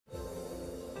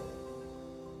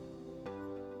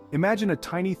Imagine a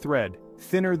tiny thread,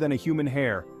 thinner than a human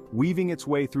hair, weaving its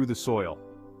way through the soil.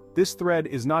 This thread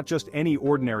is not just any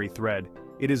ordinary thread,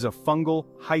 it is a fungal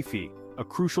hyphae, a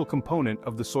crucial component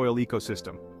of the soil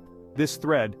ecosystem. This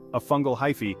thread, a fungal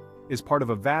hyphae, is part of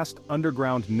a vast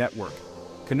underground network,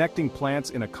 connecting plants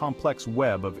in a complex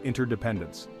web of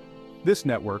interdependence. This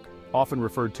network, often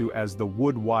referred to as the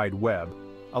Wood Wide Web,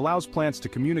 allows plants to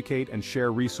communicate and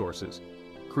share resources,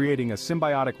 creating a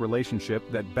symbiotic relationship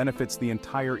that benefits the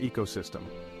entire ecosystem.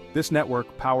 This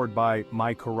network, powered by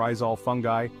mycorrhizal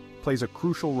fungi, plays a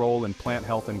crucial role in plant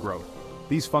health and growth.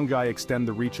 These fungi extend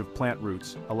the reach of plant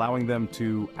roots, allowing them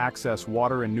to access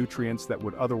water and nutrients that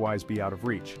would otherwise be out of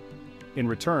reach. In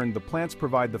return, the plants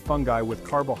provide the fungi with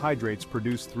carbohydrates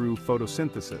produced through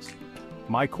photosynthesis.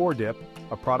 MycorDip,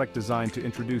 a product designed to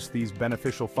introduce these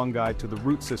beneficial fungi to the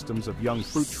root systems of young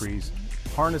fruit trees,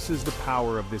 harnesses the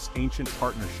power of this ancient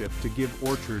partnership to give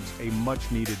orchards a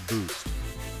much-needed boost.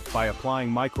 By applying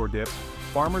MycorDip,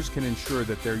 farmers can ensure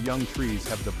that their young trees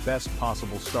have the best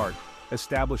possible start,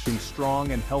 establishing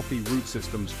strong and healthy root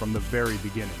systems from the very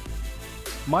beginning.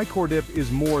 MycorDip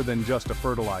is more than just a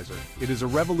fertilizer. It is a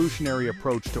revolutionary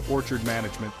approach to orchard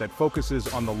management that focuses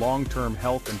on the long-term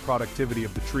health and productivity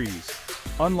of the trees.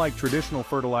 Unlike traditional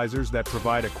fertilizers that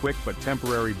provide a quick but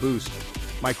temporary boost,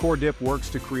 MycorDip works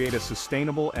to create a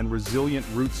sustainable and resilient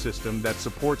root system that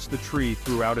supports the tree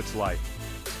throughout its life.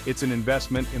 It's an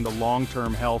investment in the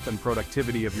long-term health and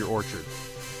productivity of your orchard.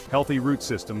 Healthy root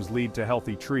systems lead to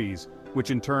healthy trees, which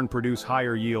in turn produce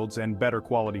higher yields and better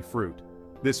quality fruit.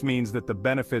 This means that the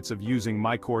benefits of using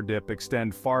MycorDip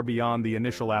extend far beyond the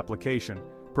initial application,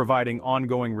 providing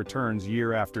ongoing returns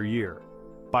year after year.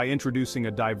 By introducing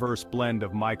a diverse blend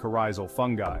of mycorrhizal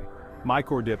fungi,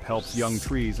 MycorDip helps young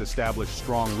trees establish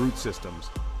strong root systems,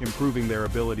 improving their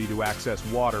ability to access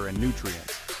water and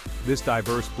nutrients. This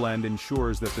diverse blend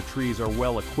ensures that the trees are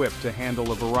well equipped to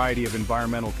handle a variety of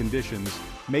environmental conditions,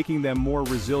 making them more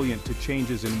resilient to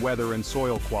changes in weather and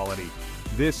soil quality.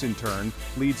 This, in turn,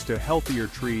 leads to healthier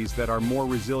trees that are more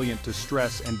resilient to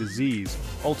stress and disease,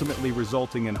 ultimately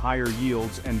resulting in higher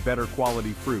yields and better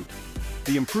quality fruit.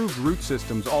 The improved root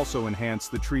systems also enhance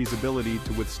the tree's ability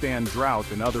to withstand drought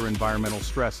and other environmental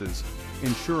stresses,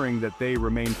 ensuring that they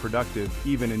remain productive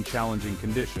even in challenging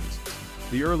conditions.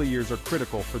 The early years are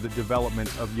critical for the development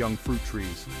of young fruit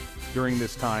trees. During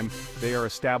this time, they are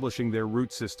establishing their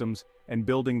root systems and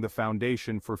building the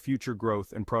foundation for future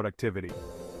growth and productivity.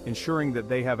 Ensuring that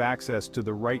they have access to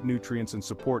the right nutrients and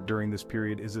support during this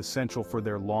period is essential for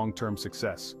their long-term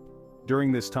success.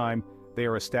 During this time, they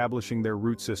are establishing their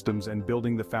root systems and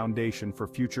building the foundation for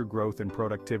future growth and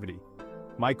productivity.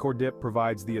 MycorDip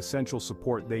provides the essential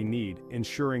support they need,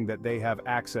 ensuring that they have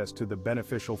access to the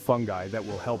beneficial fungi that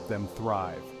will help them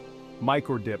thrive.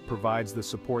 MycorDip provides the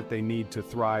support they need to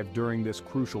thrive during this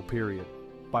crucial period.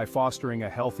 By fostering a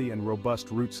healthy and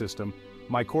robust root system,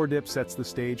 MycorDip sets the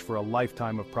stage for a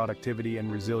lifetime of productivity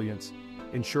and resilience,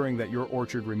 ensuring that your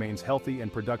orchard remains healthy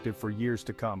and productive for years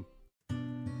to come.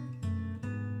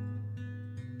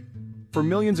 For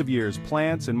millions of years,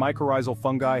 plants and mycorrhizal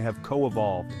fungi have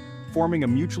co-evolved, forming a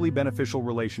mutually beneficial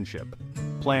relationship.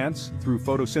 Plants, through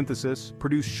photosynthesis,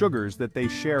 produce sugars that they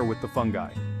share with the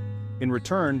fungi. In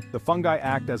return, the fungi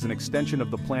act as an extension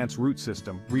of the plant's root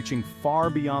system, reaching far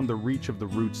beyond the reach of the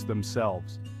roots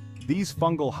themselves. These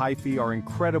fungal hyphae are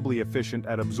incredibly efficient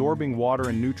at absorbing water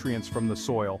and nutrients from the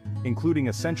soil, including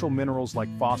essential minerals like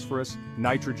phosphorus,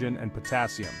 nitrogen, and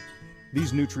potassium.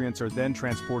 These nutrients are then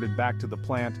transported back to the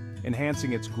plant,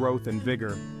 enhancing its growth and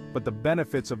vigor, but the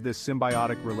benefits of this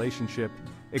symbiotic relationship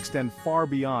extend far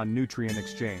beyond nutrient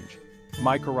exchange.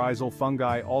 Mycorrhizal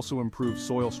fungi also improve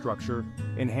soil structure,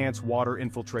 enhance water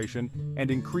infiltration,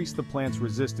 and increase the plant's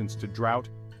resistance to drought,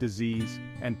 disease,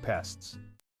 and pests.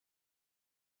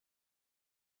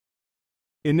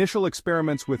 Initial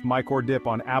experiments with MycorDip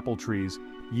on apple trees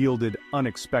yielded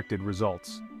unexpected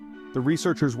results. The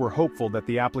researchers were hopeful that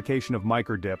the application of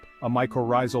MycorDip, a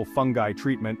mycorrhizal fungi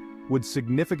treatment, would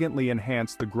significantly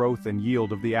enhance the growth and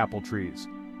yield of the apple trees.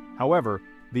 However,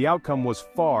 the outcome was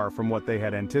far from what they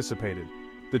had anticipated.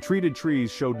 The treated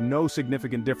trees showed no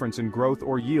significant difference in growth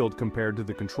or yield compared to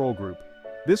the control group.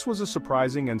 This was a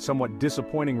surprising and somewhat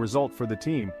disappointing result for the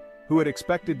team, who had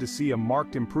expected to see a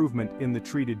marked improvement in the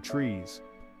treated trees.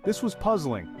 This was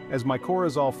puzzling, as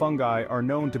mycorrhizal fungi are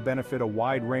known to benefit a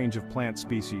wide range of plant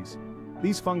species.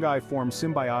 These fungi form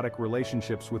symbiotic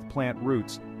relationships with plant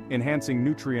roots, enhancing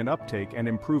nutrient uptake and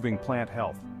improving plant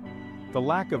health. The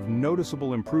lack of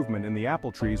noticeable improvement in the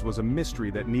apple trees was a mystery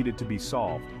that needed to be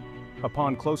solved.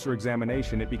 Upon closer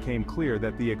examination, it became clear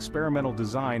that the experimental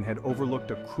design had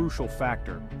overlooked a crucial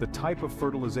factor: the type of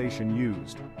fertilization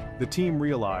used. The team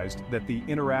realized that the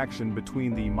interaction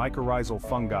between the mycorrhizal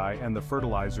fungi and the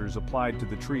fertilizers applied to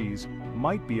the trees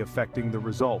might be affecting the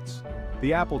results.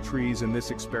 The apple trees in this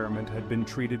experiment had been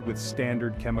treated with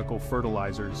standard chemical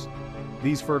fertilizers.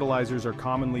 These fertilizers are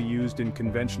commonly used in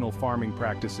conventional farming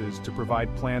practices to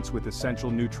provide plants with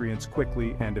essential nutrients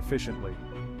quickly and efficiently.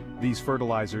 These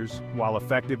fertilizers, while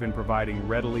effective in providing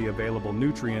readily available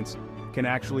nutrients, can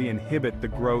actually inhibit the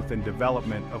growth and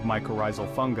development of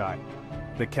mycorrhizal fungi.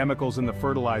 The chemicals in the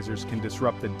fertilizers can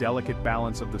disrupt the delicate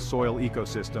balance of the soil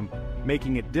ecosystem,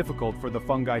 making it difficult for the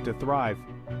fungi to thrive.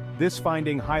 This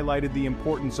finding highlighted the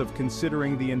importance of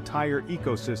considering the entire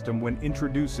ecosystem when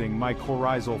introducing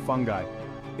mycorrhizal fungi.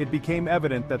 It became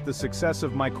evident that the success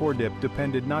of MycorDip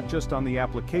depended not just on the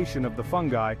application of the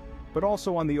fungi, but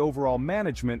also on the overall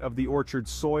management of the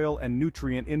orchard's soil and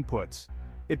nutrient inputs.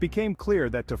 It became clear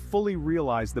that to fully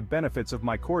realize the benefits of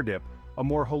MycorDip, a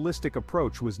more holistic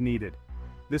approach was needed.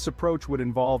 This approach would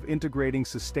involve integrating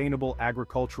sustainable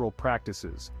agricultural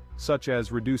practices, such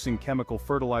as reducing chemical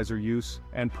fertilizer use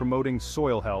and promoting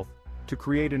soil health, to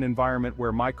create an environment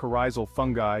where mycorrhizal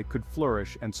fungi could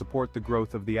flourish and support the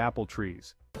growth of the apple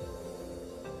trees.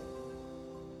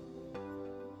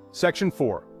 Section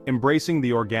 4. Embracing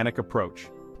the organic approach.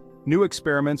 New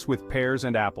experiments with pears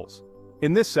and apples.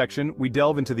 In this section, we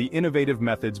delve into the innovative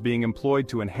methods being employed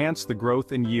to enhance the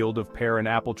growth and yield of pear and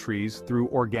apple trees through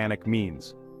organic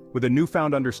means. With a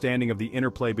newfound understanding of the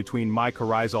interplay between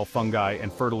mycorrhizal fungi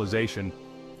and fertilization,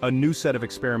 a new set of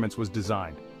experiments was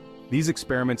designed. These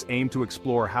experiments aim to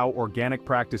explore how organic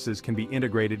practices can be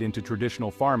integrated into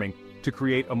traditional farming to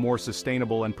create a more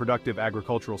sustainable and productive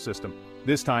agricultural system.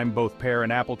 This time, both pear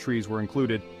and apple trees were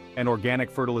included, and organic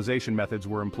fertilization methods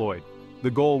were employed.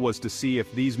 The goal was to see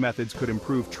if these methods could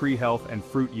improve tree health and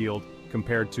fruit yield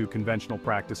compared to conventional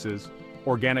practices.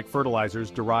 Organic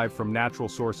fertilizers derived from natural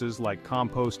sources like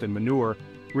compost and manure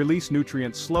release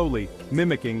nutrients slowly,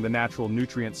 mimicking the natural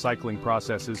nutrient cycling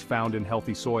processes found in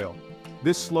healthy soil.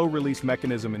 This slow-release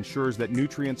mechanism ensures that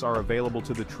nutrients are available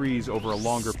to the trees over a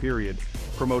longer period,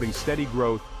 promoting steady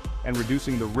growth and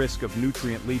reducing the risk of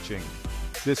nutrient leaching.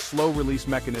 This slow-release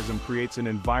mechanism creates an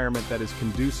environment that is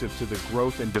conducive to the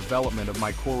growth and development of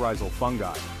mycorrhizal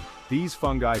fungi. These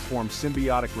fungi form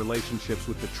symbiotic relationships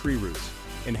with the tree roots,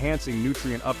 enhancing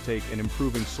nutrient uptake and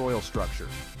improving soil structure.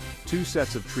 Two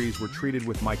sets of trees were treated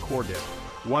with MycorDip,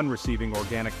 one receiving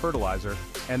organic fertilizer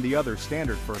and the other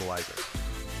standard fertilizer.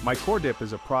 MycorDip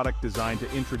is a product designed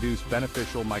to introduce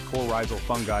beneficial mycorrhizal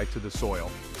fungi to the soil,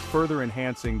 further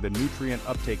enhancing the nutrient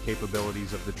uptake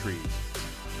capabilities of the trees.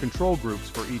 Control groups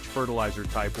for each fertilizer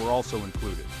type were also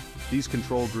included. These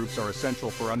control groups are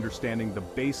essential for understanding the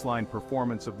baseline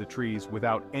performance of the trees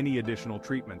without any additional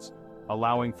treatments,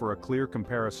 allowing for a clear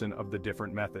comparison of the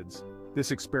different methods.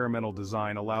 This experimental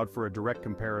design allowed for a direct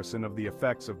comparison of the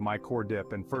effects of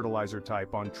MycorDip and fertilizer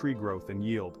type on tree growth and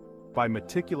yield. By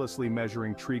meticulously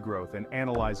measuring tree growth and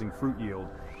analyzing fruit yield,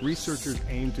 researchers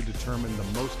aim to determine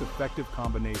the most effective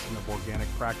combination of organic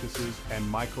practices and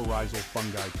mycorrhizal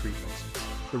fungi treatments.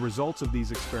 The results of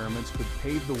these experiments could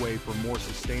pave the way for more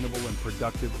sustainable and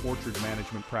productive orchard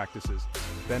management practices,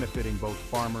 benefiting both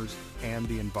farmers and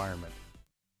the environment.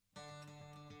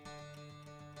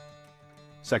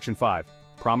 Section 5.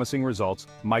 Promising results.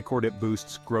 MycorDip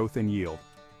boosts growth and yield.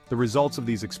 The results of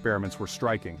these experiments were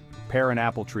striking. Pear and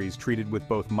apple trees treated with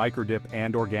both MycorDip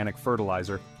and organic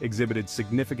fertilizer exhibited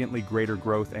significantly greater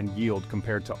growth and yield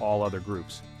compared to all other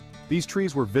groups. These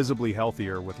trees were visibly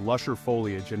healthier with lusher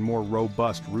foliage and more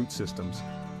robust root systems.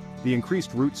 The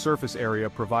increased root surface area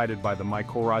provided by the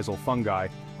mycorrhizal fungi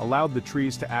allowed the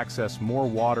trees to access more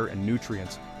water and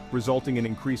nutrients, resulting in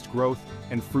increased growth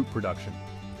and fruit production.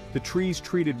 The trees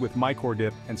treated with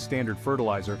MycorDip and standard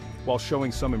fertilizer, while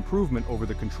showing some improvement over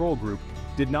the control group,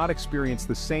 did not experience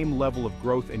the same level of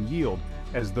growth and yield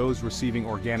as those receiving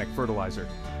organic fertilizer.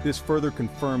 This further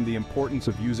confirmed the importance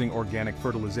of using organic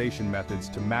fertilization methods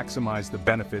to maximize the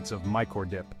benefits of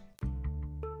MycorDip.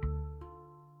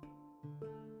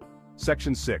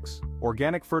 Section 6.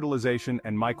 Organic fertilization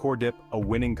and MycorDip, a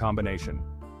winning combination.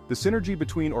 The synergy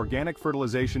between organic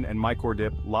fertilization and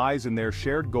MycorDip lies in their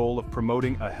shared goal of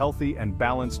promoting a healthy and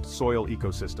balanced soil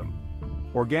ecosystem.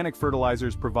 Organic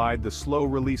fertilizers provide the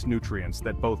slow-release nutrients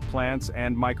that both plants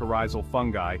and mycorrhizal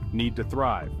fungi need to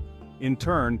thrive. In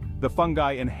turn, the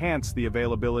fungi enhance the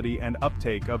availability and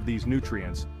uptake of these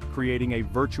nutrients, creating a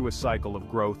virtuous cycle of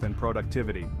growth and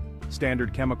productivity.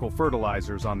 Standard chemical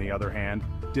fertilizers, on the other hand,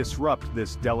 disrupt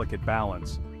this delicate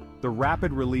balance. The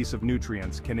rapid release of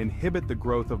nutrients can inhibit the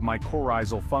growth of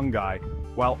mycorrhizal fungi,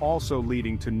 while also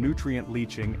leading to nutrient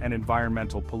leaching and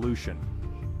environmental pollution.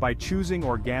 By choosing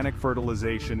organic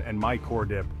fertilization and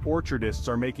MycorDip, orchardists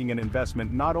are making an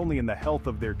investment not only in the health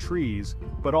of their trees,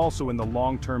 but also in the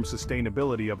long-term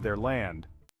sustainability of their land.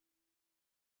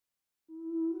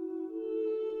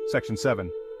 Section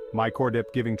 7.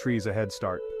 MycorDip giving trees a head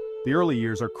start. The early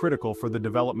years are critical for the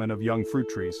development of young fruit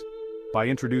trees. By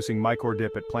introducing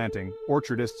MycorDip at planting,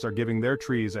 orchardists are giving their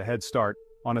trees a head start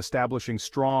on establishing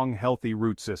strong, healthy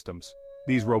root systems.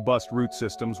 These robust root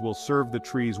systems will serve the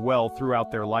trees well throughout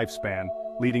their lifespan,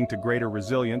 leading to greater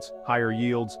resilience, higher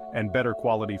yields, and better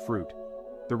quality fruit.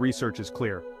 The research is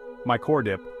clear.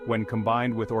 MycorDip, when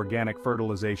combined with organic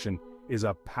fertilization, is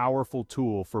a powerful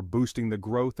tool for boosting the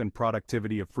growth and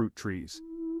productivity of fruit trees.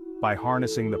 By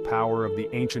harnessing the power of the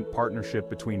ancient partnership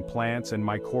between plants and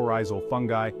mycorrhizal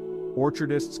fungi,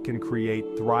 orchardists can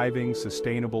create thriving,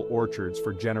 sustainable orchards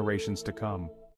for generations to come.